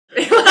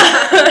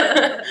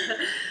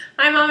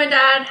Mom and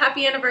Dad,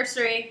 happy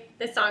anniversary.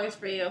 This song is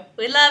for you.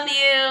 We love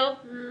you.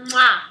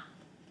 Mwah.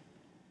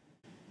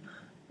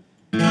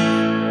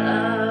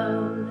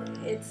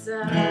 It's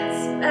a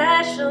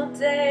special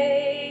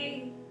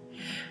day.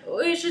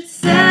 We should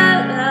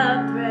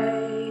celebrate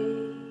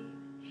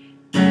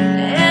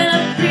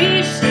and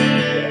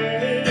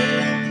appreciate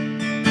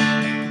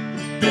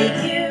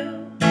that you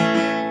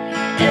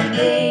and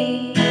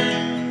me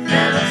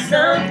found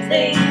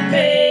something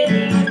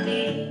pretty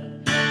neat.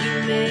 You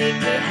make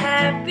me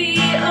happy,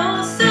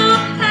 oh so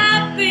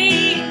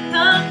happy,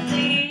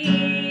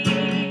 complete.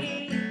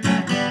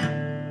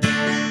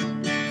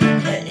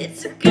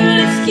 It's a good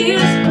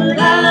excuse, but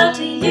I love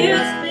to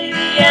use,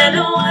 baby. I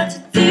know what to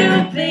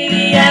do,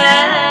 baby.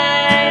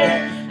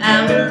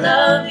 I will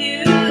love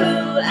you,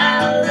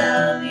 I'll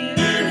love you,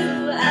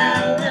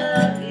 I'll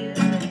love you.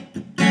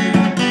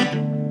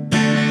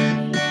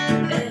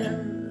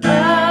 And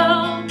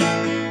love,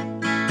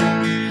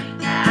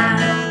 I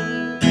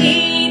don't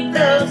need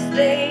those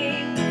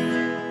things.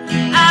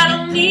 I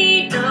don't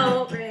need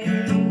no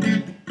ring.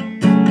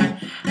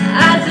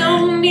 I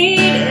don't need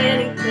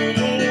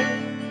anything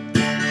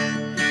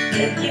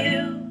but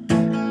you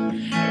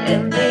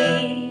and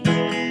me.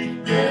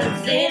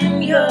 Cause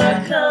in your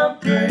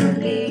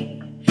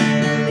company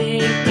you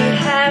make me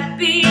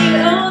happy,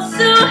 oh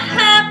so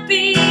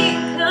happy,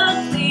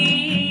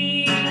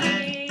 complete.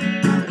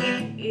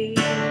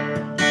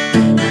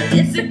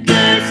 It's a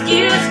good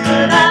excuse,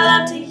 but I love